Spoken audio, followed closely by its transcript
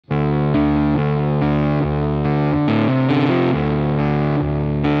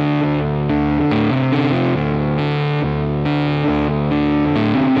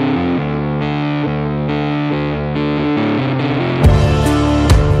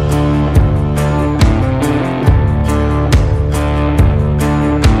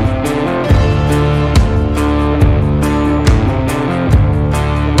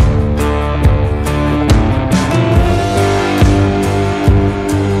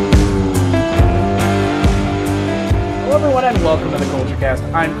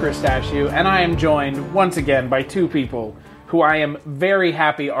Podcast. I'm Chris Dashew, and I am joined once again by two people who I am very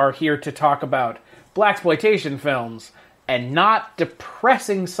happy are here to talk about Blaxploitation films and not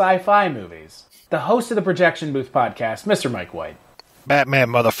depressing sci-fi movies. The host of the Projection Booth Podcast, Mr. Mike White. Batman,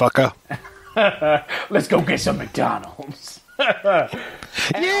 motherfucker. Let's go get some McDonald's.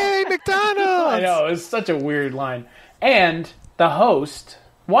 Yay, McDonald's! I know, it's such a weird line. And the host,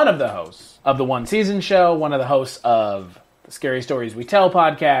 one of the hosts of the One Season Show, one of the hosts of the Scary Stories We Tell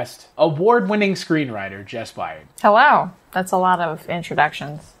podcast, award-winning screenwriter, Jess Byard. Hello. That's a lot of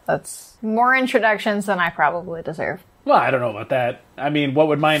introductions. That's more introductions than I probably deserve. Well, I don't know about that. I mean, what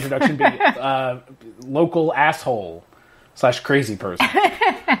would my introduction be? Local asshole / crazy person.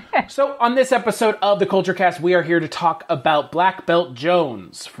 So, on this episode of the Culture Cast, we are here to talk about Black Belt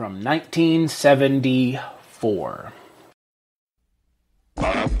Jones from 1974.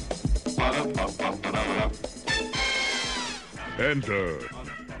 Enter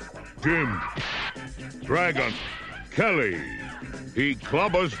Jim Dragon Kelly. He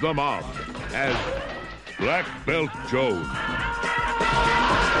clubbers them up as Black Belt Jones.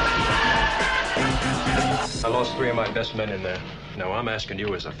 I lost 3 of my best men in there. Now I'm asking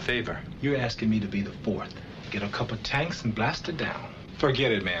you as a favor. You're asking me to be the 4th. Get a couple tanks and blast it down.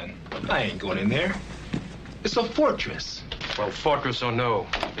 Forget it, man. I ain't going in there. It's a fortress. Well, fortress or no,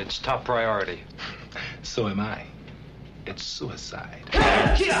 it's top priority. So am I. It's suicide.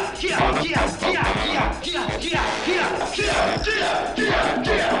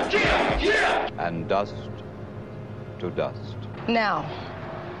 And dust to dust. Now,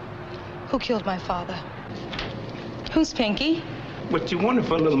 who killed my father? Who's Pinky? What you wonder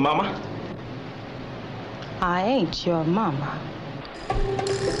for, little mama? I ain't your mama.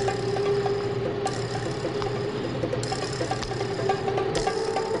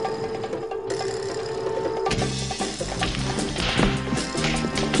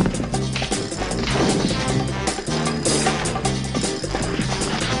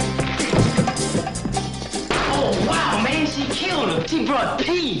 She brought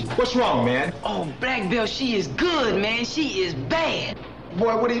P. What's wrong, man? Oh, Black Belt, she is good, man. She is bad.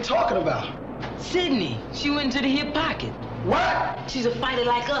 Boy, what are you talking about? Sydney, she went into the hip pocket. What? She's a fighter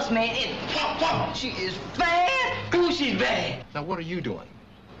like us, man. And pop. She is bad. Ooh, she's bad. Now, what are you doing?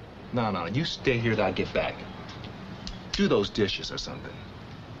 No, you stay here till I get back. Do those dishes or something.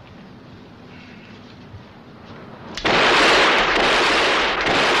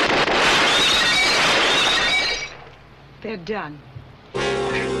 They're done.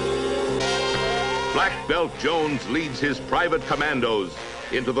 Black Belt Jones leads his private commandos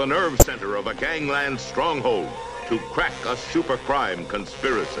into the nerve center of a gangland stronghold to crack a super crime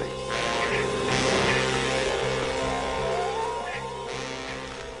conspiracy.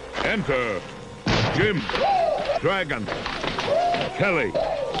 Enter Jim Dragon Kelly.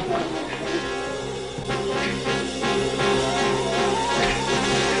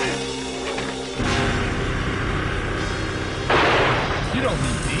 You don't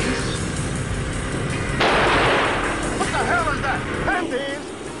need these. What the hell is that? Panties?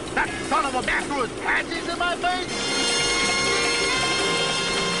 That son of a bitch threw his panties in my face?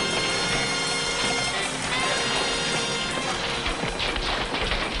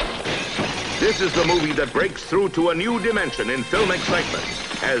 This is the movie that breaks through to a new dimension in film excitement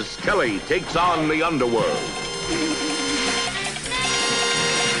as Kelly takes on the underworld.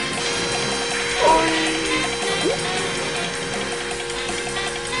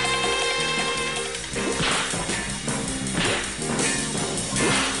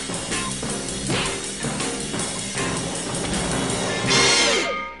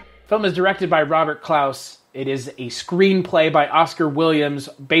 The film is directed by Robert Klaus. It is a screenplay by Oscar Williams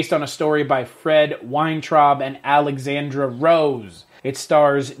based on a story by Fred Weintraub and Alexandra Rose. It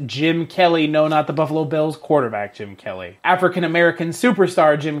stars Jim Kelly, no, not the Buffalo Bills quarterback Jim Kelly, African-American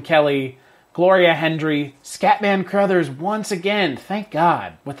superstar Jim Kelly, Gloria Hendry, Scatman Crothers once again, thank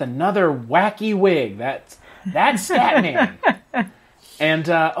God, with another wacky wig. That's Scatman. And,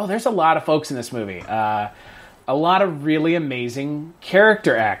 there's a lot of folks in this movie. A lot of really amazing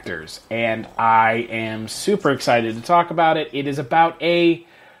character actors, and I am super excited to talk about it. It is about can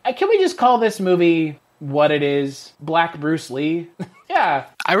we just call this movie what it is? Black Bruce Lee? Yeah.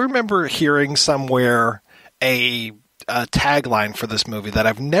 I remember hearing somewhere a tagline for this movie that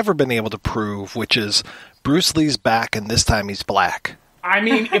I've never been able to prove, which is Bruce Lee's back and this time he's black. I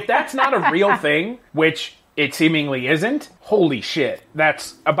mean, if that's not a real thing, which it seemingly isn't, holy shit.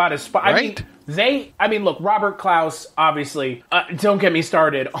 That's about as... Right? I mean, Look, Robert Klaus, obviously, don't get me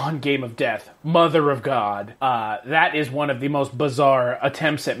started on Game of Death, Mother of God. That is one of the most bizarre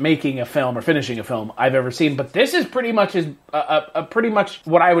attempts at making a film or finishing a film I've ever seen. But this is pretty much pretty much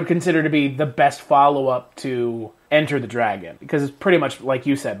what I would consider to be the best follow-up to Enter the Dragon. Because it's pretty much, like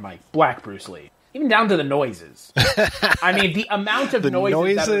you said, Mike, Black Bruce Lee. Even down to the noises. I mean, the amount of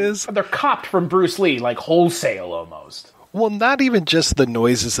noises they're copped from Bruce Lee, like wholesale almost. Well, not even just the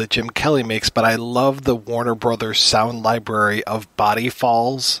noises that Jim Kelly makes, but I love the Warner Brothers sound library of body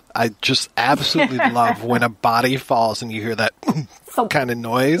falls. I just absolutely love when a body falls and you hear that kind of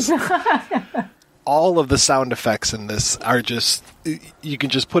noise. All of the sound effects in this are just, you can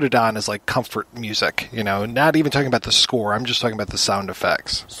just put it on as like comfort music, not even talking about the score. I'm just talking about the sound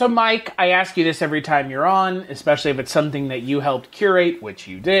effects. So Mike, I ask you this every time you're on, especially if it's something that you helped curate, which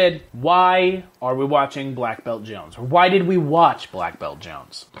you did. Why are we watching Black Belt Jones? Or why did we watch Black Belt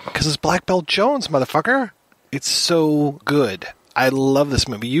Jones? Because it's Black Belt Jones, motherfucker. It's so good. I love this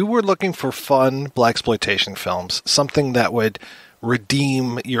movie. You were looking for fun blaxploitation films, something that would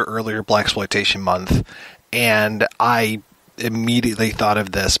redeem your earlier blaxploitation month, and I immediately thought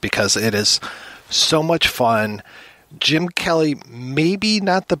of this because it is so much fun. Jim Kelly, maybe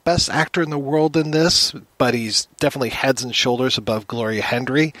not the best actor in the world in this, but he's definitely heads and shoulders above Gloria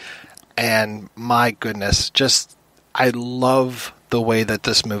Hendry, and my goodness, I love the way that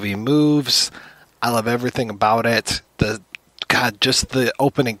this movie moves. I love everything about it. Just the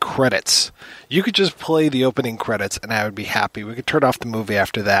opening credits. You could just play the opening credits and I would be happy. We could turn off the movie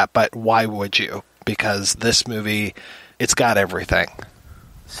after that, but why would you? Because this movie, it's got everything.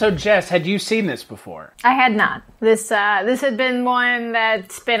 So Jess, had you seen this before? I had not. This had been one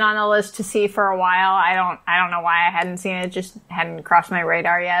that's been on the list to see for a while. I don't know why I hadn't seen it. Just hadn't crossed my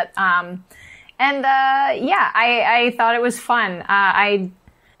radar yet. I thought it was fun. I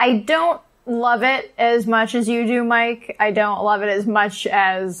don't love it as much as you do, Mike. I don't love it as much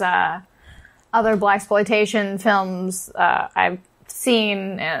as other blaxploitation films I've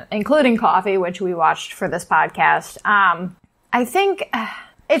seen, including Coffee, which we watched for this podcast. I think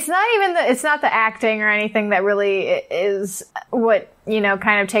it's not the acting or anything that really is what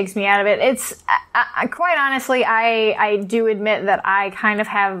kind of takes me out of it. It's quite honestly, I do admit that I kind of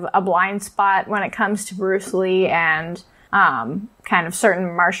have a blind spot when it comes to Bruce Lee and kind of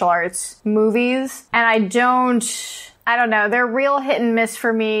certain martial arts movies. And I don't know, they're real hit and miss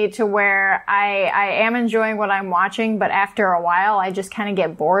for me to where I am enjoying what I'm watching, but after a while, I just kind of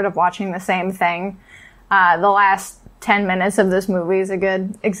get bored of watching the same thing. The last 10 minutes of this movie is a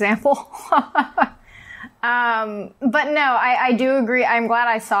good example. But no, I do agree. I'm glad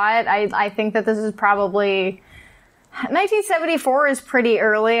I saw it. I think that this is probably 1974 is pretty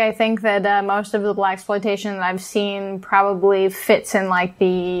early. I think that most of the blaxploitation that I've seen probably fits in like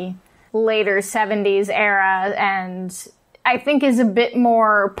the later 70s era, and I think is a bit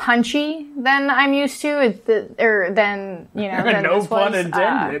more punchy than I'm used to, than no pun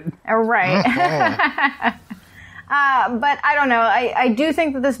intended. Right. But I don't know. I do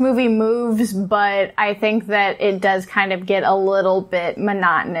think that this movie moves, but I think that it does kind of get a little bit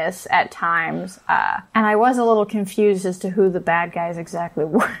monotonous at times. And I was a little confused as to who the bad guys exactly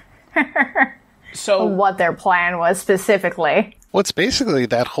were. So what their plan was specifically. Well, it's basically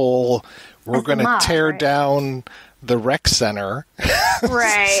that whole, we're going to tear down the rec center.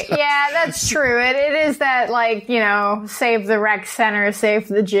 Right. Yeah, that's true. It is that, save the rec center, save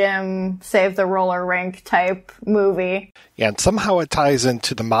the gym, save the roller rink type movie. Yeah, and somehow it ties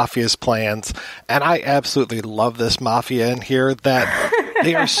into the mafia's plans. And I absolutely love this mafia in here, that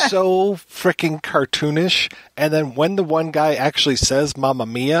they are so freaking cartoonish. And then when the one guy actually says Mamma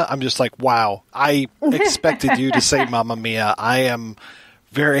Mia, I'm just like, wow, I expected you to say Mamma Mia. I am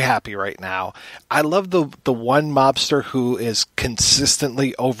very happy right now. I love the one mobster who is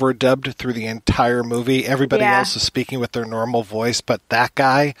consistently overdubbed through the entire movie. Everybody else is speaking with their normal voice, but that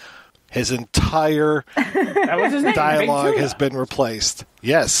guy, his entire dialogue has been replaced.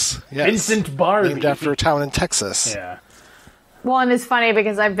 Yes. Vincent Barbie. Named after a town in Texas. Yeah. Well, and it's funny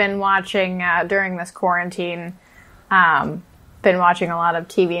because I've been watching, during this quarantine, been watching a lot of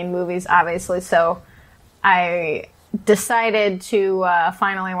TV and movies, obviously, so I decided to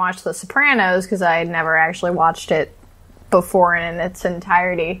finally watch The Sopranos because I had never actually watched it before in its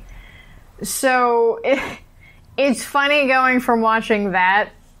entirety. So it's funny going from watching that,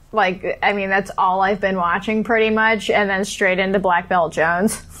 that's all I've been watching pretty much, and then straight into Black Belt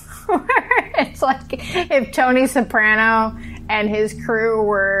Jones. It's like if Tony Soprano and his crew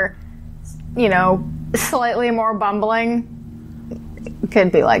were, slightly more bumbling,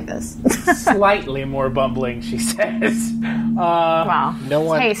 could be like this. Slightly more bumbling, she says. Wow. No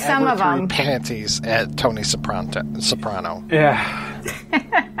one Hey, some ever of threw them. panties at Tony Soprano. Yeah.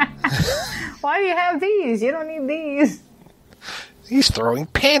 Why do you have these? You don't need these. He's throwing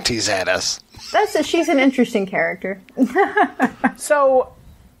panties at us. She's an interesting character. So,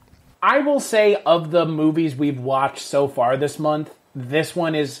 I will say of the movies we've watched so far this month, this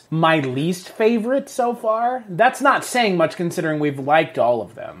one is my least favorite so far. That's not saying much considering we've liked all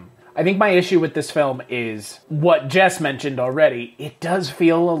of them. I think my issue with this film is what Jess mentioned already. It does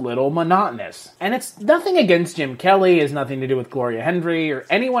feel a little monotonous. And it's nothing against Jim Kelly, it has nothing to do with Gloria Hendry or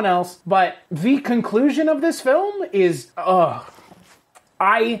anyone else, but the conclusion of this film is,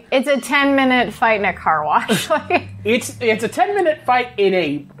 It's a 10-minute fight in a car wash. It's a 10-minute fight in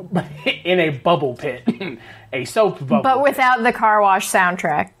a bubble pit, a soap bubble. But without the car wash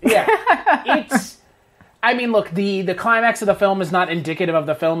soundtrack. Yeah, I mean, look, the climax of the film is not indicative of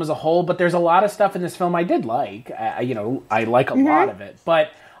the film as a whole, but there's a lot of stuff in this film I did like. I like a lot of it, but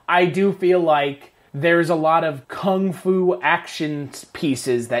I do feel like there's a lot of kung fu action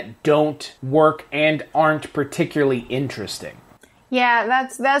pieces that don't work and aren't particularly interesting. Yeah,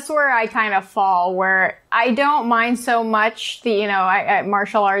 that's where I kind of fall, where I don't mind so much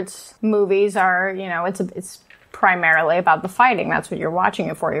martial arts movies are, it's primarily about the fighting. That's what you're watching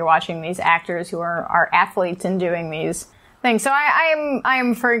it for. You're watching these actors who are athletes and doing these things. So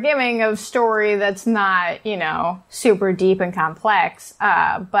I'm forgiving of story that's not, super deep and complex.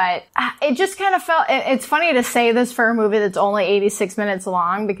 But it just kind of felt, it's funny to say this for a movie that's only 86 minutes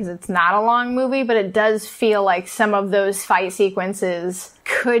long because it's not a long movie, but it does feel like some of those fight sequences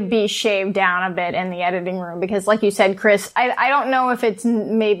could be shaved down a bit in the editing room because like you said, Chris, I don't know if it's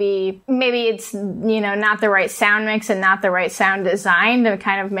maybe it's, not the right sound mix and not the right sound design to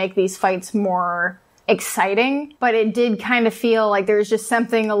kind of make these fights more exciting, but it did kind of feel like there was just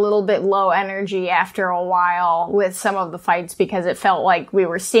something a little bit low energy after a while with some of the fights because it felt like we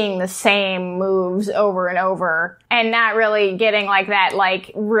were seeing the same moves over and over and not really getting like that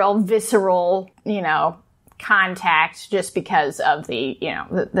real visceral, contact just because of the,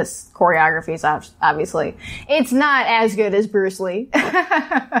 this choreography is obviously. It's not as good as Bruce Lee.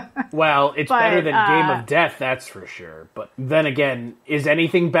 Well, it's better than Game of Death, that's for sure. But then again, is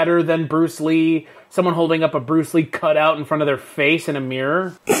anything better than Bruce Lee? Someone holding up a Bruce Lee cutout in front of their face in a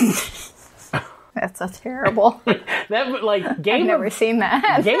mirror? That's so terrible. I've never seen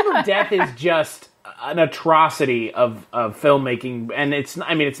that. Game of Death is just an atrocity of filmmaking, and it's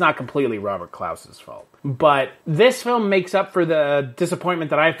not completely Robert Klaus's fault. But this film makes up for the disappointment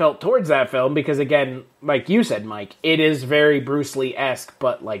that I felt towards that film, because again, like you said, Mike, it is very Bruce Lee-esque,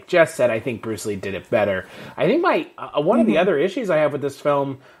 but like Jess said, I think Bruce Lee did it better. I think one of the other issues I have with this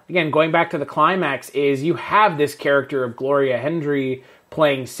film, again, going back to the climax, is you have this character of Gloria Hendry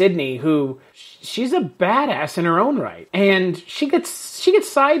playing Sydney, who she's a badass in her own right. And she gets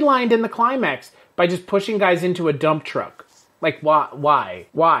sidelined in the climax by just pushing guys into a dump truck. Like, why?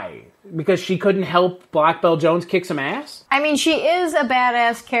 Because she couldn't help Black Belt Jones kick some ass? I mean, she is a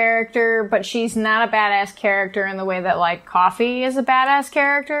badass character, but she's not a badass character in the way that, like, Coffee is a badass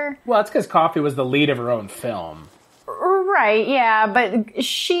character. Well, it's because Coffee was the lead of her own film. Right, yeah, but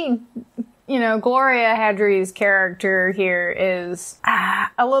she... Gloria Hadri's character here is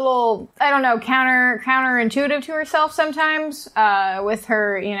a little, I don't know, counterintuitive to herself sometimes, with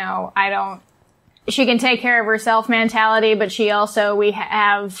her, she can take care of herself mentality, but we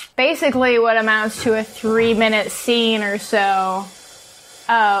have basically what amounts to a 3-minute scene or so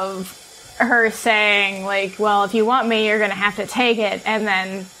of her saying, like, well, if you want me, you're gonna have to take it, and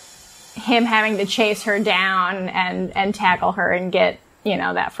then him having to chase her down and tackle her and get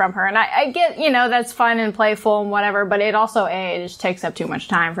that from her. And I get, that's fun and playful and whatever, but it also, it just takes up too much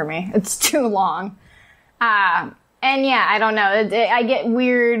time for me. It's too long. And yeah, I don't know. I get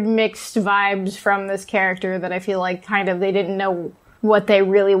weird mixed vibes from this character that I feel like kind of they didn't know what they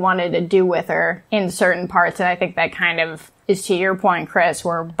really wanted to do with her in certain parts. And I think that kind of is to your point, Chris,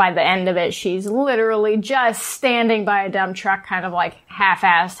 where by the end of it, she's literally just standing by a dump truck, kind of like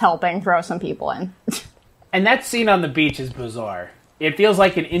half-assed helping throw some people in. And that scene on the beach is bizarre. It feels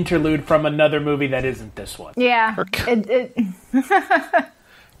like an interlude from another movie that isn't this one. Yeah.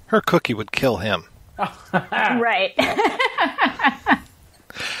 Her cookie would kill him. Right.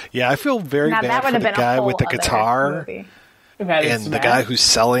 Yeah, I feel very bad for the guy with the guitar and the guy who's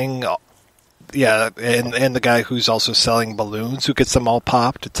selling... Yeah, and the guy who's also selling balloons who gets them all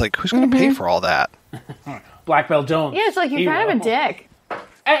popped. It's like, who's going to pay for all that? Black Belt Jones. Yeah, it's like you're kind of a dick.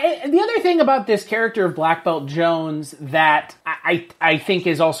 And the other thing about this character of Black Belt Jones that I think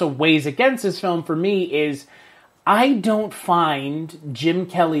is also weighs against this film for me is I don't find Jim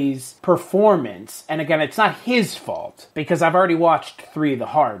Kelly's performance, and again, it's not his fault, because I've already watched 3 the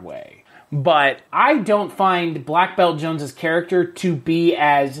hard way, but I don't find Black Belt Jones's character to be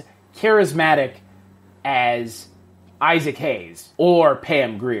as charismatic as Isaac Hayes or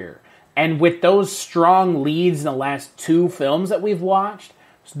Pam Grier. And with those strong leads in the last 2 films that we've watched,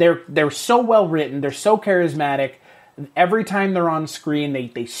 they're so well written, they're so charismatic. Every time they're on screen,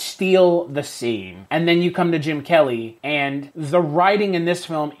 they steal the scene. And then you come to Jim Kelly, and the writing in this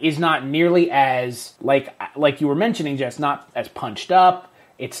film is not nearly as, like you were mentioning, Jess, not as punched up.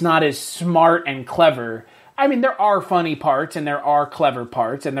 It's not as smart and clever. I mean, there are funny parts, and there are clever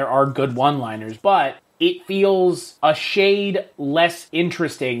parts, and there are good one-liners, but it feels a shade less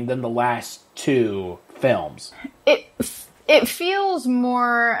interesting than the last 2 films. It feels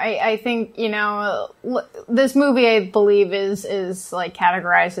more, I think, this movie, I believe, is like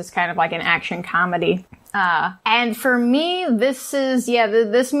categorized as kind of like an action comedy. And for me, this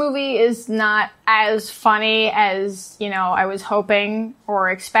movie is not as funny as, I was hoping or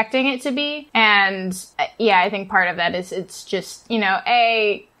expecting it to be. And I think part of that is it's just,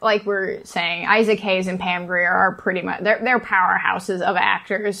 like we're saying, Isaac Hayes and Pam Grier are pretty much, they're powerhouses of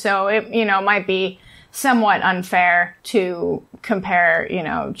actors. So it, might be somewhat unfair to compare,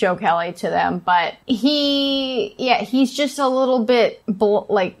 Joe Kelly to them, but he's just a little bit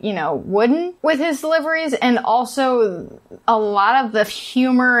wooden with his deliveries, and also a lot of the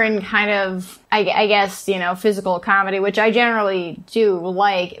humor and kind of, I guess, physical comedy, which I generally do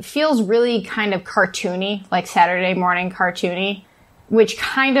like, feels really kind of cartoony, like Saturday morning cartoony, which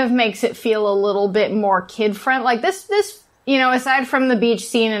kind of makes it feel a little bit more kid-friendly. Like this, aside from the beach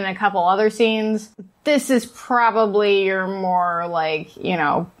scene and a couple other scenes, this is probably your more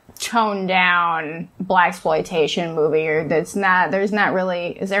toned down blaxploitation movie, or there's not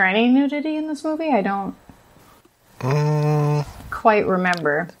really, is there any nudity in this movie? I don't quite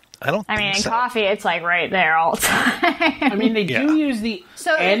remember. I mean, in Coffee, it's like right there all the time. I mean, they do use the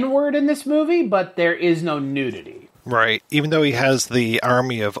N-word in this movie, but there is no nudity. Right. Even though he has the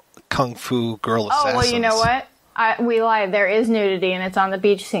army of kung fu girl assassins. Oh, well, you know what? We lied. There is nudity, and it's on the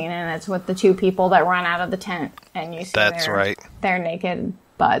beach scene, and it's with the 2 people that run out of the tent, and you see their naked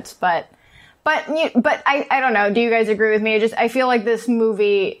butts. But I don't know. Do you guys agree with me? I feel like this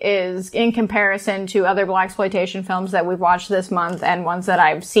movie is, in comparison to other blaxploitation films that we've watched this month and ones that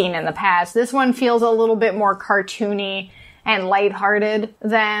I've seen in the past, this one feels a little bit more cartoony and lighthearted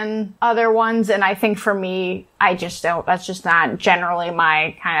than other ones, and I think for me, that's just not generally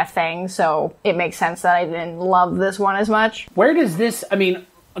my kind of thing, so it makes sense that I didn't love this one as much. Where does this,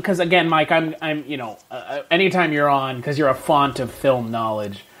 because again, Mike, I'm anytime you're on, because you're a font of film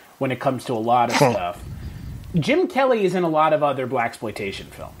knowledge when it comes to a lot of stuff, Jim Kelly is in a lot of other blaxploitation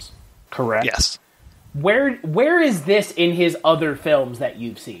films, correct? Yes. Where is this in his other films that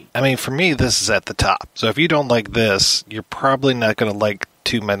you've seen? I mean, for me, this is at the top. So if you don't like this, you're probably not going to like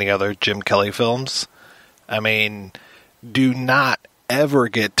too many other Jim Kelly films. I mean, do not ever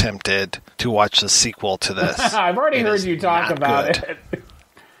get tempted to watch the sequel to this. I've already heard you talk about it.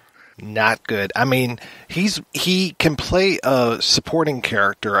 Not good. I mean, he can play a supporting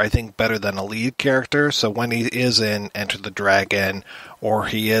character, I think, better than a lead character. So when he is in Enter the Dragon, or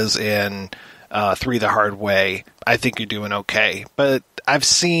he is in 3 the Hard Way, I think you're doing okay. But I've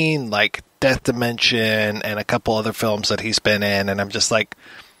seen like Death Dimension and a couple other films that he's been in, and I'm just like,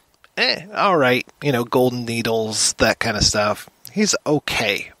 all right, Golden Needles, that kind of stuff. He's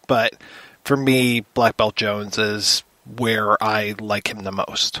okay, but for me, Black Belt Jones is where I like him the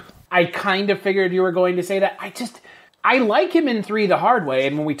most. I kind of figured you were going to say that. I like him in 3 the Hard Way,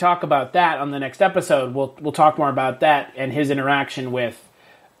 and when we talk about that on the next episode, we'll talk more about that and his interaction with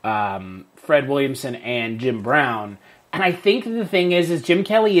Fred Williamson and Jim Brown. And I think the thing is Jim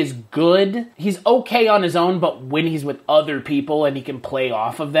Kelly is good. He's okay on his own, but when he's with other people and he can play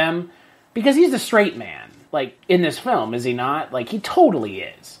off of them, because he's the straight man, like, in this film, is he not? Like, he totally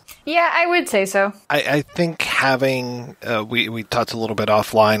is. Yeah, I would say so. I think having, we talked a little bit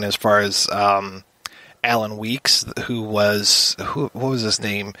offline as far as Alan Weeks, what was his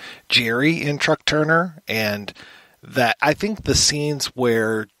name? Jerry in Truck Turner, and that I think the scenes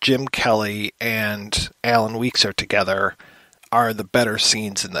where Jim Kelly and Alan Weeks are together are the better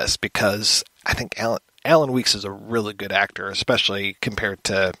scenes in this, because I think Alan Weeks is a really good actor, especially compared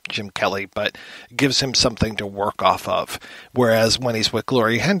to Jim Kelly, but gives him something to work off of. Whereas when he's with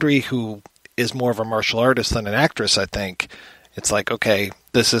Gloria Hendry, who is more of a martial artist than an actress, I think, it's like, okay,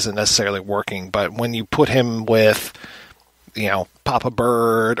 this isn't necessarily working. But when you put him with, Papa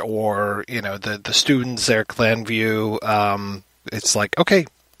Bird or, the students there at Glenview, it's like, okay,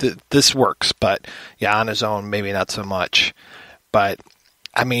 this works, but yeah, on his own, maybe not so much. But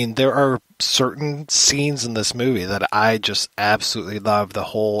I mean, there are certain scenes in this movie that I just absolutely love. The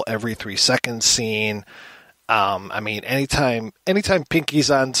whole every 3 seconds scene. I mean, anytime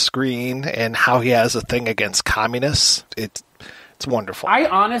Pinky's on screen and how he has a thing against communists, it's wonderful. I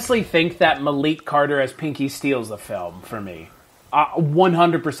honestly think that Malik Carter as Pinky steals the film for me.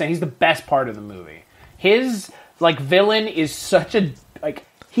 100%. He's the best part of the movie. His villain is such a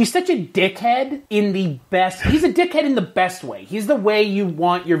he's such a dickhead in the best. He's a dickhead in the best way. He's the way you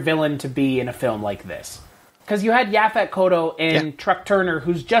want your villain to be in a film like this. Because you had Yaphet Kotto and Truck Turner,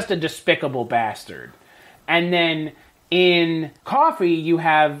 who's just a despicable bastard. And then in Coffee, you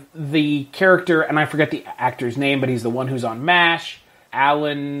have the character, and I forget the actor's name, but he's the one who's on MASH,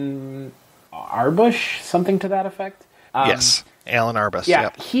 Alan Arbush, something to that effect. Yes, Alan Arbus. Yeah,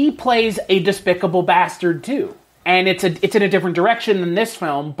 yep. He plays a despicable bastard too. And it's in a different direction than this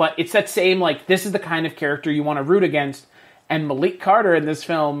film, but it's that same, this is the kind of character you want to root against. And Malik Carter in this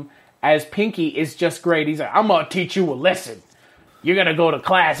film as Pinky is just great. He's like, I'm going to teach you a lesson. You're going to go to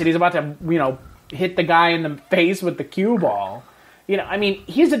class. And he's about to, hit the guy in the face with the cue ball.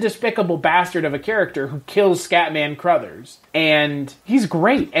 He's a despicable bastard of a character who kills Scatman Crothers. And he's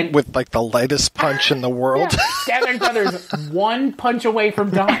great. And with, the lightest punch in the world. Yeah, Scatman Crothers, one punch away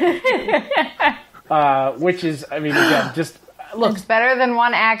from dying. Which is, again, just, look. It's better than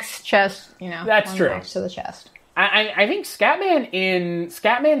one axe chest, That's one true. axe to the chest. I think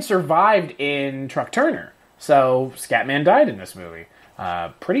Scatman survived in Truck Turner. So Scatman died in this movie.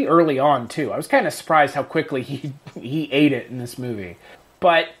 Pretty early on, too. I was kind of surprised how quickly he ate it in this movie.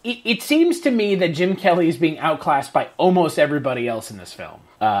 But it seems to me that Jim Kelly is being outclassed by almost everybody else in this film.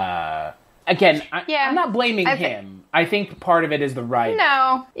 Again, I'm not blaming him. I think part of it is the writing.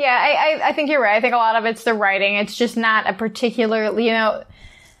 No. Yeah, I think you're right. I think a lot of it's the writing. It's just not a particular,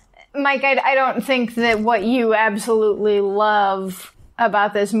 Mike, I don't think that what you absolutely love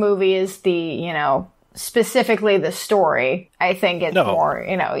about this movie is the, specifically the story. I think it's more,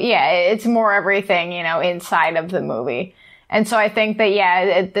 it's more everything, inside of the movie. And so I think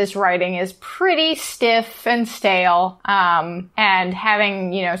that, this writing is pretty stiff and stale. And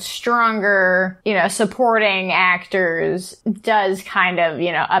having, stronger, supporting actors does kind of,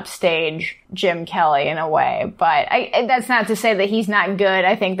 upstage Jim Kelly in a way. But that's not to say that he's not good.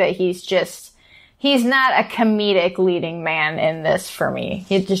 I think that he's not a comedic leading man in this for me.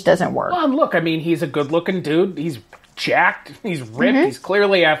 It just doesn't work. Well, look, he's a good looking dude. He's jacked. He's ripped. Mm-hmm. He's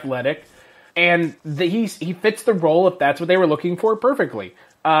clearly athletic. And he fits the role, if that's what they were looking for, perfectly.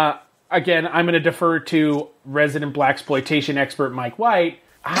 Again, I'm going to defer to resident Blaxploitation expert Mike White.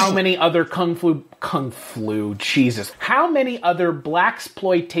 How many other How many other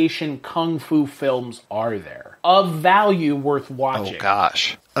Blaxploitation Kung Fu films are there of value worth watching? Oh,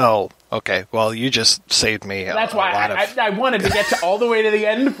 gosh. Oh, okay. Well, you just saved me. That's why I wanted to get to all the way to the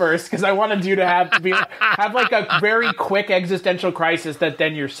end first, because I wanted you to have a very quick existential crisis that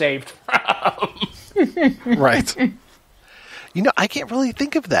then you're saved from. Right. I can't really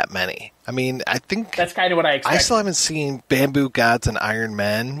think of that many. I think that's kind of what I expected. I still haven't seen Bamboo Gods and Iron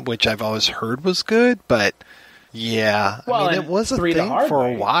Men, which I've always heard was good, but yeah. Well, it was a thing for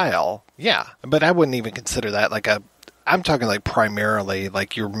a while. Yeah, but I wouldn't even consider that I'm talking primarily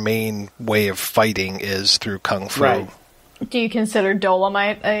your main way of fighting is through Kung Fu. Right. Do you consider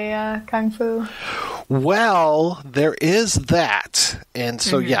Dolomite a Kung Fu? Well, there is that. And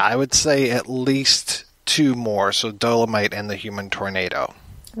so, yeah, I would say at least two more. So Dolomite and the Human Tornado.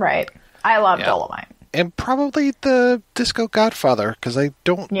 Right. I love Dolomite. And probably the Disco Godfather, because I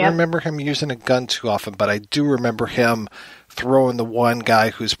don't remember him using a gun too often, but I do remember him throwing the one guy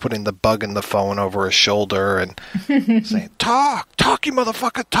who's putting the bug in the phone over his shoulder and saying, talk, you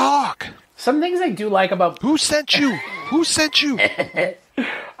motherfucker, talk. Some things I do like about... Who sent you? Who sent you?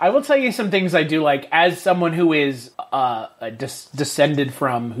 I will tell you some things I do like as someone who is descended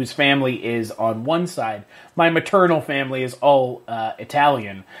from, whose family is on one side. My maternal family is all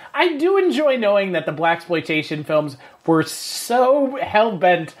Italian. I do enjoy knowing that the Blaxploitation films were so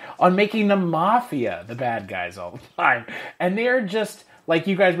hell-bent on making the mafia the bad guys all the time. And they're just, like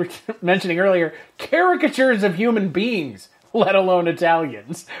you guys were mentioning earlier, caricatures of human beings, let alone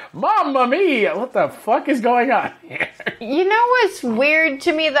Italians. Mamma mia! What the fuck is going on here? You know what's weird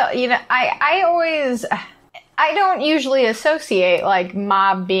to me, though? I don't usually associate,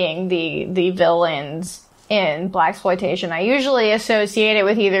 mob being the villains in Blaxploitation. I usually associate it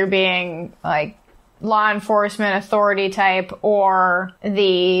with either being, law enforcement authority type or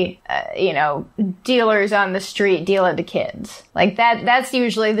the, dealers on the street dealing to kids. That's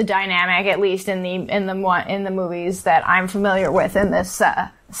usually the dynamic, at least in the movies that I'm familiar with in this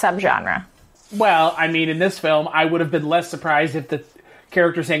subgenre. Well, I mean, in this film, I would have been less surprised if the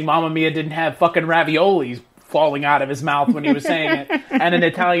character saying Mamma Mia didn't have fucking raviolis falling out of his mouth when he was saying it, and an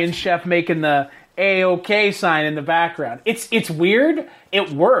Italian chef making the A-OK sign in the background. It's weird.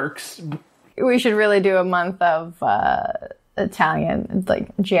 It works. We should really do a month of Italian, like,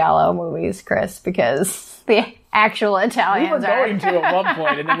 giallo movies, Chris, because the actual Italians we were going to at one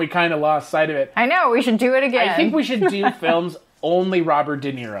point, and then we kind of lost sight of it. I know, we should do it again. I think we should do films, only Robert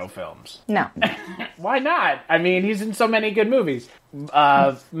De Niro films. No. Why not? I mean, he's in so many good movies.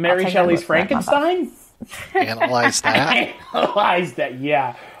 Mary Shelley's Frankenstein? Analyze that. Analyze that,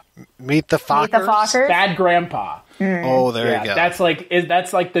 yeah. Meet the Fockers. Bad Grandpa. Oh, there you go. That's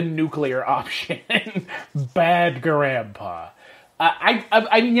like the nuclear option. Bad Grandpa.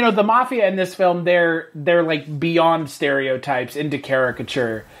 I you know, the mafia in this film, they're like beyond stereotypes into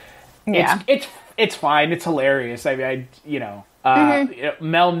caricature. Yeah. It's fine. It's hilarious. I mean,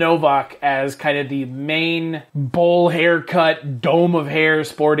 Mel Novak as kind of the main bowl haircut, dome of hair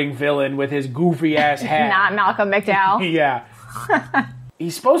sporting villain with his goofy ass hat. Not Malcolm McDowell. Yeah.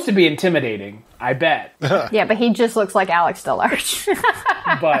 He's supposed to be intimidating, I bet. Yeah, but he just looks like Alex DeLarge.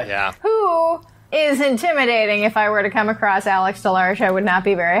 But yeah. Who is intimidating? If I were to come across Alex DeLarge, I would not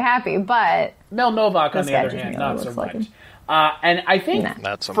be very happy, but Mel Novak, on the other hand, not so much. And I think,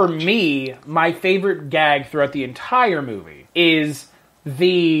 me, my favorite gag throughout the entire movie is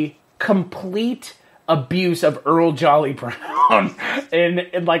the complete abuse of Earl Jolly Brown.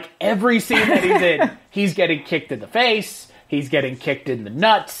 in like every scene that he's in, he's getting kicked in the face, he's getting kicked in the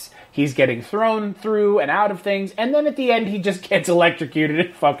nuts, he's getting thrown through and out of things, and then at the end he just gets electrocuted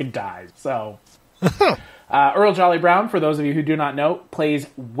and fucking dies. So, Earl Jolly Brown, for those of you who do not know, plays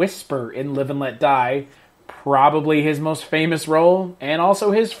Whisper in Live and Let Die. Probably his most famous role, and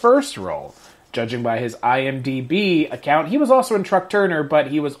also his first role. Judging by his IMDb account, he was also in Truck Turner, but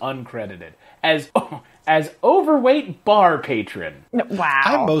he was uncredited. As overweight bar patron. Wow.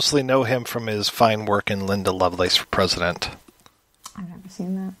 I mostly know him from his fine work in Linda Lovelace for President. I've never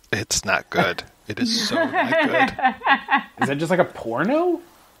seen that. It's not good. It is so not good. Is that just like a porno?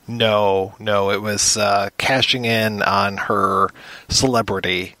 No, it was cashing in on her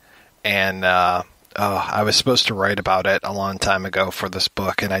celebrity, and I was supposed to write about it a long time ago for this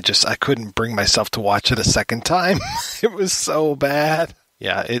book, and I couldn't bring myself to watch it a second time. It was so bad.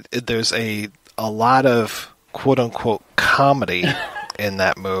 Yeah, there's a lot of quote-unquote comedy in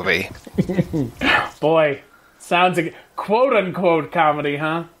that movie. Boy, sounds like quote-unquote comedy,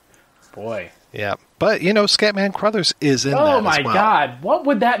 huh? Boy. Yeah, but, you know, Scatman Crothers is in that as well. Oh, my God. What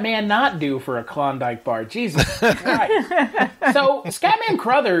would that man not do for a Klondike bar? Jesus Christ. So, Scatman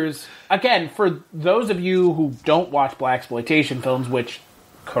Crothers, again, for those of you who don't watch blaxploitation films, which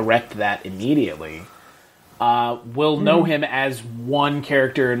correct that immediately, will know him as one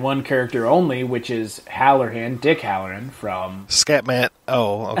character and one character only, which is Halloran, Dick Halloran from... Scatman...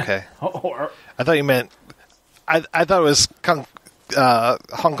 Oh, okay. I thought you meant... I thought it was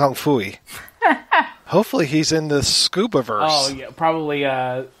Hong Kong Phooey. Hopefully he's in the Scubaverse. Oh, yeah, probably,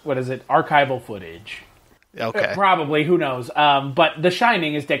 what is it, archival footage. Okay. Probably, who knows. But The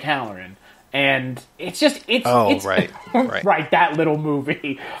Shining is Dick Halloran. And it's just, it's right. Right, that little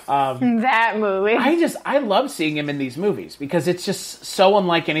movie. That movie. I love seeing him in these movies because it's just so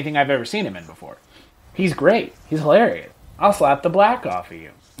unlike anything I've ever seen him in before. He's great. He's hilarious. I'll slap the black off of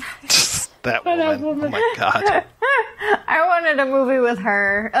you. That woman. Oh my God. I wanted a movie with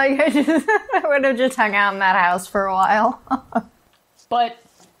her. Like, I would have just hung out in that house for a while. But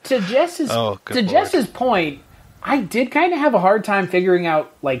to Jess's point, I did kind of have a hard time figuring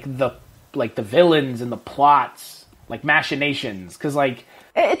out like the villains and the plots, like machinations, because like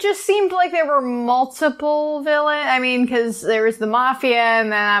it just seemed like there were multiple villains. I mean, because there was the mafia,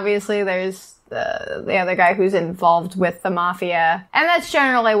 and then obviously there's the other guy who's involved with the mafia, and that's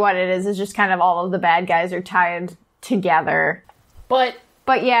generally what it is. It's just kind of all of the bad guys are tied together. But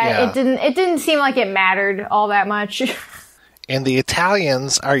yeah. it didn't seem like it mattered all that much. And the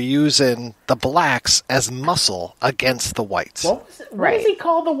Italians are using the blacks as muscle against the whites. What does he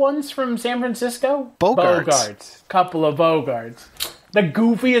call the ones from San Francisco? Bogarts. Couple of Bogarts. The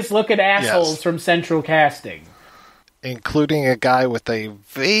goofiest looking assholes from Central Casting. Including a guy with a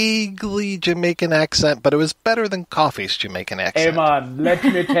vaguely Jamaican accent, but it was better than Coffee's Jamaican accent. Hey man, let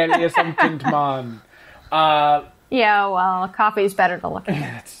me tell you something, man. Yeah, well, Coffee's better to look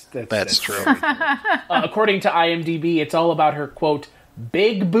at. That's true. According to IMDb, it's all about her, quote,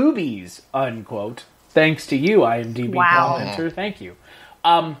 big boobies, unquote. Thanks to you, IMDb commenter. Thank you.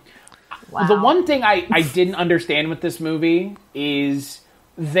 The one thing I didn't understand with this movie is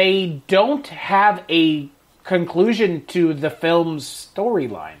they don't have a conclusion to the film's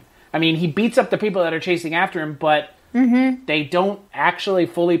storyline. I mean, he beats up the people that are chasing after him, but they don't actually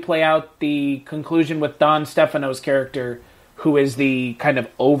fully play out the conclusion with Don Stefano's character, who is the kind of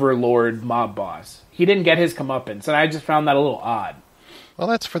overlord mob boss. He didn't get his comeuppance, and I just found that a little odd. Well,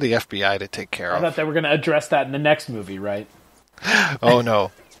 that's for the FBI to take care of. I thought they were going to address that in the next movie, right? Oh,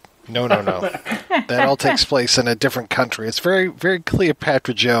 no. No. That all takes place in a different country. It's very, very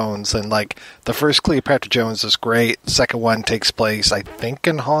Cleopatra Jones, and like the first Cleopatra Jones is great. The second one takes place, I think,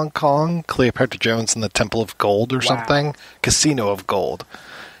 in Hong Kong. Cleopatra Jones and the Temple of Gold or something. Casino of Gold.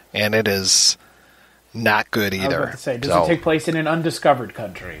 And it is not good either. I was about to say, does it take place in an undiscovered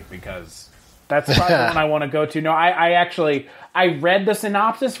country? Because that's probably the one I want to go to. No, I read the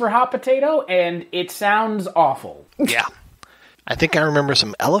synopsis for Hot Potato, and it sounds awful. Yeah. I think I remember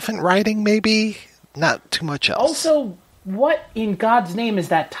some elephant riding, maybe. Not too much else. Also, what in God's name is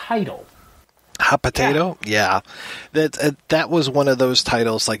that title? Hot Potato? Yeah. That was one of those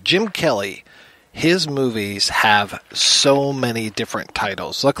titles. Like Jim Kelly, his movies have so many different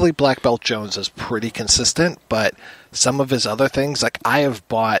titles. Luckily, Black Belt Jones is pretty consistent, but some of his other things, like I have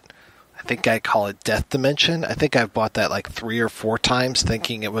bought, I think I call it Death Dimension. I think I've bought that like 3 or 4 times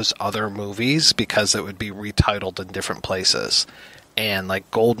thinking it was other movies because it would be retitled in different places. And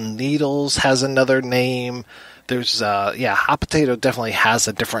like Golden Needles has another name. There's, Hot Potato definitely has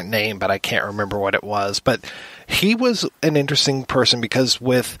a different name, but I can't remember what it was. But he was an interesting person because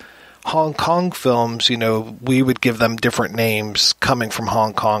with Hong Kong films, we would give them different names coming from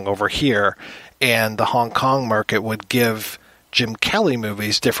Hong Kong over here. And the Hong Kong market would give Jim Kelly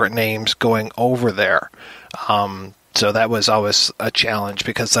movies different names going over there. So that was always a challenge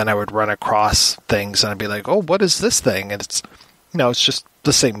because then I would run across things and I'd be like, oh, what is this thing? And it's just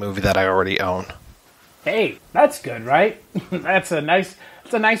the same movie that I already own. Hey, that's good, right? That's a nice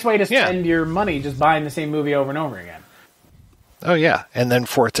way to spend your money, just buying the same movie over and over again. Oh, yeah. And then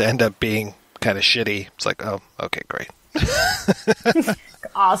for it to end up being kind of shitty, it's like, oh, okay, great.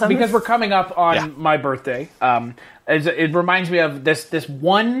 Awesome. Because we're coming up on my birthday. It reminds me of this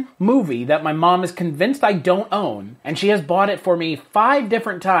one movie that my mom is convinced I don't own, and she has bought it for me 5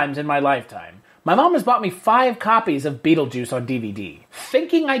 different times in my lifetime. My mom has bought me 5 copies of Beetlejuice on DVD,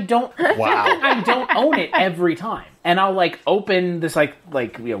 thinking I don't own it every time. And I'll open this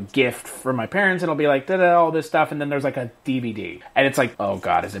gift from my parents, and I'll be like, all this stuff, and then there's a DVD, and it's like, oh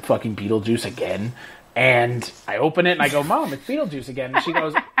god, is it fucking Beetlejuice again? And I open it and I go, Mom, it's Beetlejuice again. And she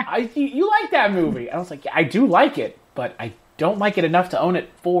goes, you like that movie? And I was like, yeah, I do like it, but I don't like it enough to own it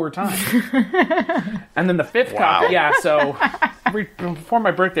 4 times. And then the 5th copy, so before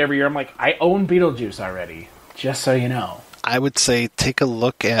my birthday every year, I'm like, I own Beetlejuice already, just so you know. I would say take a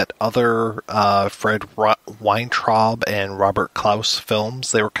look at other Fred Weintraub and Robert Klaus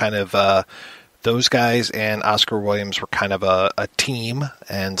films. They were kind of... those guys and Oscar Williams were kind of a team,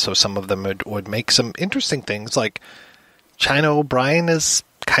 and so some of them would make some interesting things, like China O'Brien is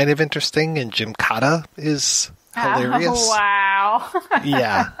kind of interesting, and Jim Cotta is hilarious. Oh, wow.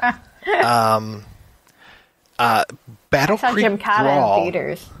 Yeah. Battle Creek Jim Cotta Brawl. in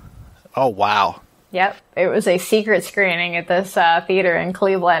theaters. Oh, wow. Yep. It was a secret screening at this theater in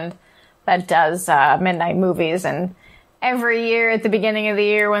Cleveland that does midnight movies, and every year at the beginning of the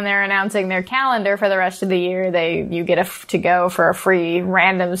year when they're announcing their calendar for the rest of the year, you get to go for a free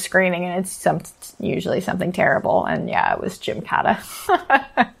random screening, and it's usually something terrible. And yeah, it was Jim Cotta.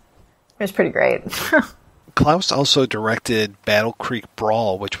 It was pretty great. Klaus also directed Battle Creek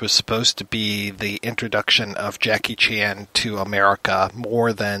Brawl, which was supposed to be the introduction of Jackie Chan to America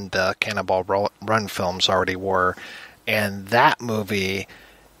more than the Cannonball Run films already were. And that movie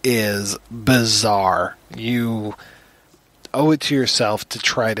is bizarre. You owe it to yourself to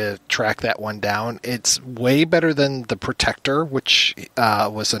try to track that one down. It's way better than The Protector, which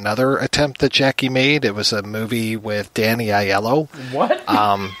was another attempt that Jackie made. It was a movie with Danny Aiello. What?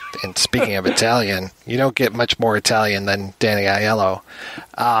 And speaking of Italian, you don't get much more Italian than Danny Aiello.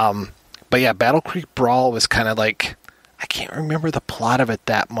 But yeah, Battle Creek Brawl was kind of like, I can't remember the plot of it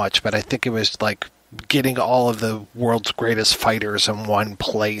that much, but I think it was like getting all of the world's greatest fighters in one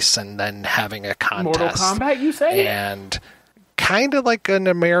place and then having a contest. Mortal Kombat, you say? And kind of like an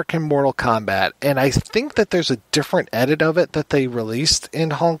American Mortal Kombat. And I think that there's a different edit of it that they released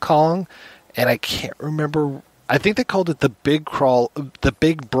in Hong Kong, and I can't remember. I think they called it the Big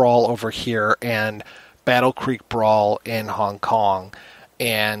Brawl over here and Battle Creek Brawl in Hong Kong.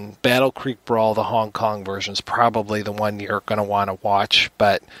 And Battle Creek Brawl, the Hong Kong version, is probably the one you're going to want to watch,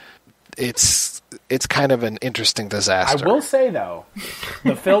 but it's kind of an interesting disaster. I will say, though,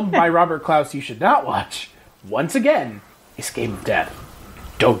 the film by Robert Klaus you should not watch, once again, is Game of Death.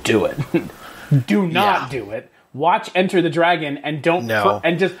 Don't do it. Do not do it. Watch Enter the Dragon and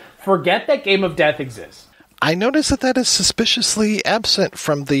and just forget that Game of Death exists. I noticed that is suspiciously absent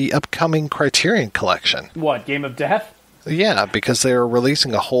from the upcoming Criterion collection. What, Game of Death? Yeah, because they're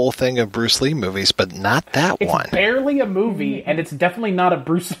releasing a whole thing of Bruce Lee movies, but not that one. It's barely a movie, and it's definitely not a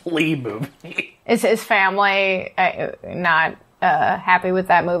Bruce Lee movie. Is his family not happy with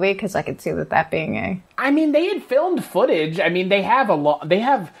that movie? Because I could see that being a... I mean, they had filmed footage. I mean, they have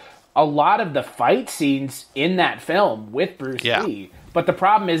a lot of the fight scenes in that film with Bruce Lee. But the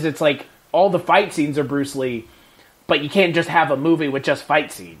problem is, it's like, all the fight scenes are Bruce Lee, but you can't just have a movie with just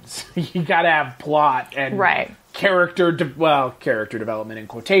fight scenes. You gotta have plot and... Right. Character development in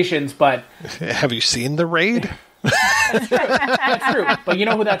quotations, but... Have you seen The Raid? That's true. But you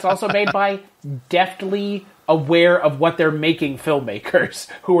know who that's also made by? Deftly aware of what they're making filmmakers,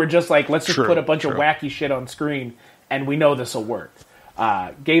 who are just like, let's just put a bunch of wacky shit on screen, and we know this will work.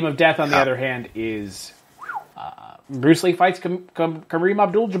 Game of Death, on the other hand, is... Bruce Lee fights Kareem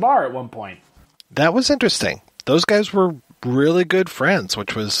Abdul-Jabbar at one point. That was interesting. Those guys were really good friends,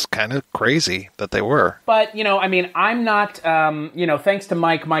 which was kind of crazy that they were. But, I mean, I'm not, thanks to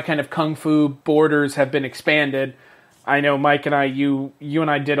Mike, my kind of kung fu borders have been expanded. I know Mike and you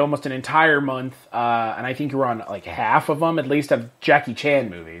and I did almost an entire month, and I think you were on like half of them, at least, of Jackie Chan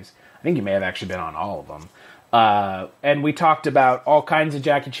movies. I think you may have actually been on all of them. And we talked about all kinds of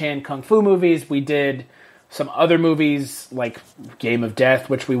Jackie Chan kung fu movies. We did some other movies like Game of Death,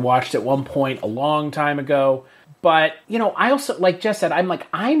 which we watched at one point a long time ago. But, I also, like Jess said, I'm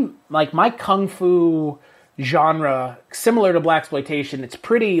like my kung fu genre, similar to Blaxploitation, it's a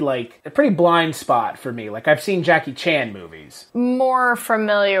pretty blind spot for me. Like, I've seen Jackie Chan movies. More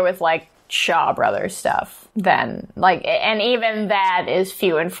familiar with, like, Shaw Brothers stuff than, like, and even that is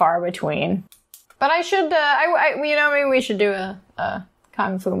few and far between. But I should, maybe we should do a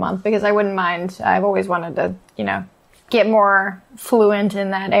Kung Fu month, because I wouldn't mind. I've always wanted to, get more fluent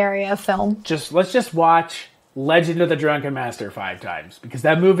in that area of film. Let's just watch Legend of the Drunken Master 5 times, because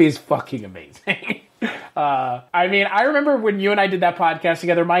that movie is fucking amazing. I mean, I remember when you and I did that podcast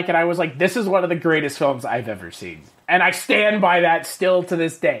together, Mike, and I was like, this is one of the greatest films I've ever seen. And I stand by that still to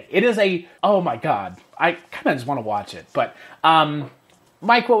this day. It is oh my God. I kind of just want to watch it. But,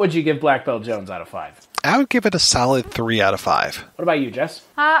 Mike, what would you give Black Belt Jones out of 5? I would give it a solid 3 out of 5. What about you, Jess?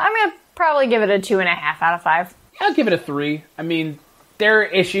 I'm going to probably give it a 2.5 out of 5. I'll give it a 3. I mean, there are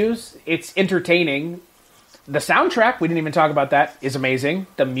issues. It's entertaining. The soundtrack, we didn't even talk about that, is amazing.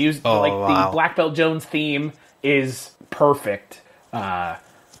 The music, the Black Belt Jones theme is perfect. I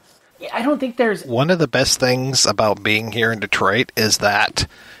don't think there's... One of the best things about being here in Detroit is that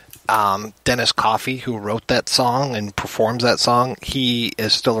Dennis Coffey, who wrote that song and performs that song, he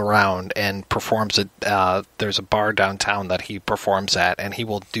is still around and performs it. There's a bar downtown that he performs at, and he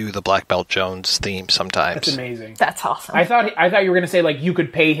will do the Black Belt Jones theme sometimes. That's amazing. That's awesome. I thought you were going to say, like, you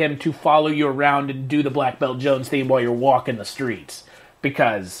could pay him to follow you around and do the Black Belt Jones theme while you're walking the streets,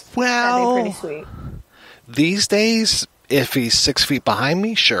 because... Well... That'd be pretty sweet. These days, if he's 6 feet behind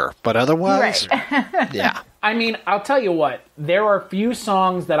me, sure. But otherwise, yeah. I mean, I'll tell you what, there are few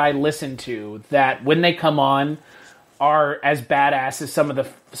songs that I listen to that, when they come on, are as badass as some of the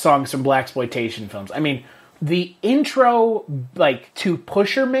songs from Blaxploitation films. I mean, the intro, like, to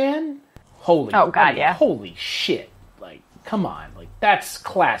Pusher Man, holy shit. Like, come on. Like, that's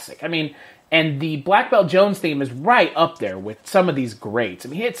classic. I mean, and the Black Belt Jones theme is right up there with some of these greats. I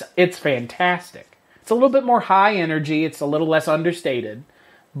mean, it's fantastic. It's a little bit more high energy, it's a little less understated,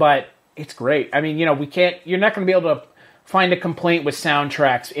 but... it's great. I mean, you're not going to be able to find a complaint with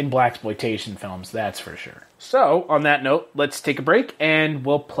soundtracks in Blaxploitation films, that's for sure. So, on that note, let's take a break, and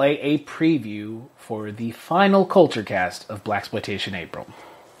we'll play a preview for the final Culture Cast of Blaxploitation April.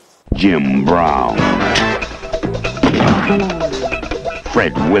 Jim Brown,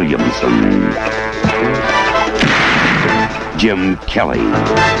 Fred Williamson, Jim Kelly.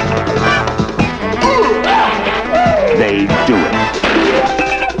 They do it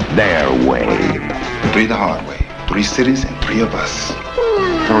their way. 3 the hard way. 3 cities and 3 of us.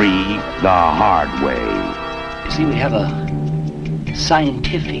 3 the hard way. You see, we have a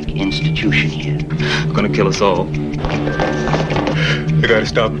scientific institution here. They're gonna kill us all. They gotta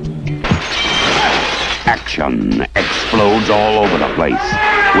stop it. Action explodes all over the place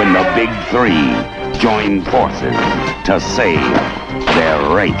when the big 3 join forces to save their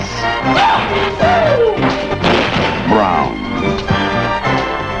race. Brown,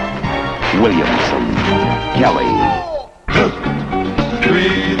 Williamson, Kelly.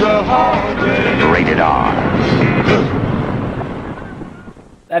 3 the hard way. Rated R.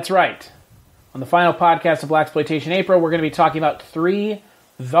 That's right. On the final podcast of Blaxploitation April, we're going to be talking about 3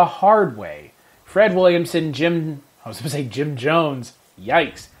 the hard way. Fred Williamson, I was going to say Jim Jones.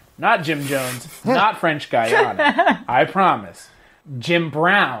 Yikes. Not Jim Jones, not French Guiana. I promise. Jim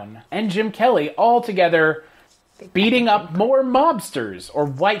Brown and Jim Kelly all together beating up more mobsters or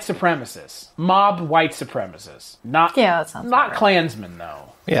white supremacists. Mob white supremacists. That sounds not right. Klansmen,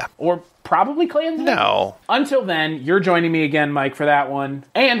 though. Yeah. Or probably Klansmen? No. Until then, you're joining me again, Mike, for that one.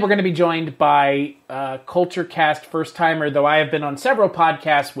 And we're going to be joined by Culture Cast first-timer, though I have been on several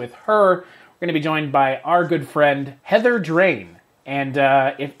podcasts with her. We're going to be joined by our good friend, Heather Drain. And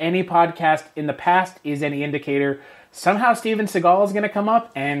if any podcast in the past is any indicator, somehow Steven Seagal is going to come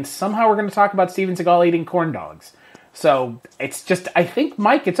up, and somehow we're going to talk about Steven Seagal eating corn dogs. So it's just, I think,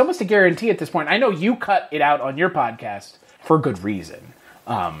 Mike, it's almost a guarantee at this point. I know you cut it out on your podcast for good reason.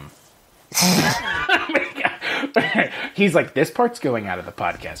 He's like, this part's going out of the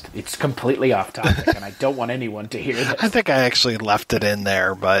podcast. It's completely off topic, and I don't want anyone to hear this. I think I actually left it in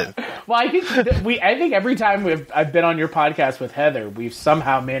there, but... Well, I think every time I've been on your podcast with Heather, we've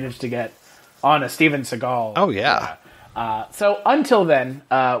somehow managed to get on a Steven Seagal. Oh, yeah. So until then,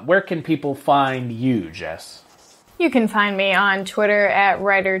 where can people find you, Jess? You can find me on Twitter at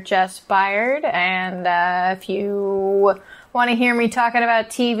writer Jess Byard, and if you want to hear me talking about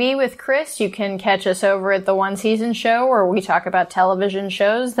TV with Chris, you can catch us over at the One Season Show, where we talk about television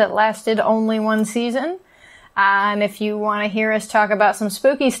shows that lasted only one season. And if you want to hear us talk about some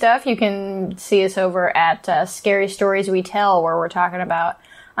spooky stuff, you can see us over at Scary Stories We Tell, where we're talking about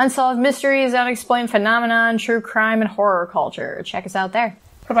unsolved mysteries, unexplained phenomenon, true crime, and horror culture. Check us out there.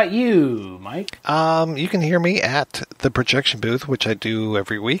 What about you, Mike? You can hear me at The Projection Booth, which I do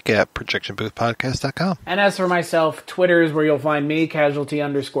every week at projectionboothpodcast.com. And as for myself, Twitter is where you'll find me,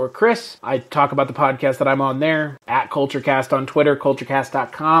 casualty_Chris. I talk about the podcast that I'm on there, at CultureCast on Twitter.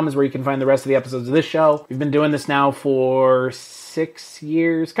 CultureCast.com is where you can find the rest of the episodes of this show. We've been doing this now for 6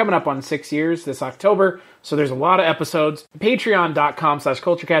 years, coming up on 6 years this October. So there's a lot of episodes.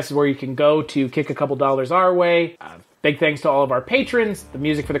 Patreon.com/CultureCast is where you can go to kick a couple dollars our way. Big thanks to all of our patrons. The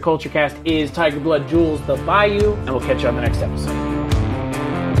music for the Culture Cast is Tiger Blood Jules the Bayou, and we'll catch you on the next episode.